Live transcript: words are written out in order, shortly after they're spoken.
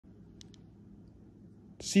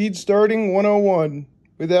Seed starting 101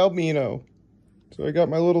 with Albeano. So I got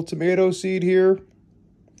my little tomato seed here.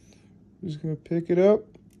 Just going to pick it up.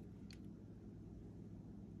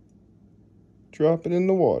 Drop it in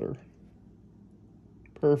the water.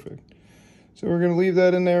 Perfect. So we're going to leave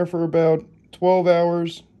that in there for about 12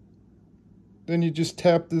 hours. Then you just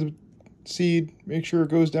tap the seed, make sure it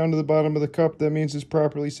goes down to the bottom of the cup. That means it's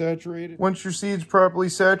properly saturated. Once your seed's properly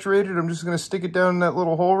saturated, I'm just going to stick it down in that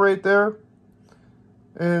little hole right there.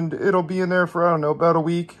 And it'll be in there for, I don't know, about a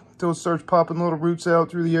week until it starts popping little roots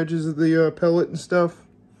out through the edges of the pellet and stuff.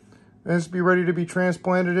 And it's be ready to be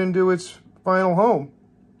transplanted into its final home.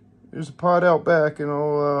 There's a pot out back, and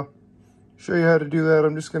I'll show you how to do that.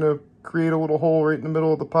 I'm just going to create a little hole right in the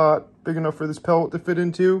middle of the pot, big enough for this pellet to fit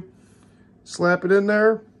into. Slap it in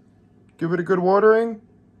there. Give it a good watering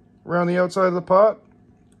around the outside of the pot.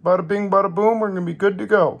 Bada bing, bada boom, we're going to be good to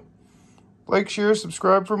go. Like, share,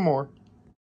 subscribe for more.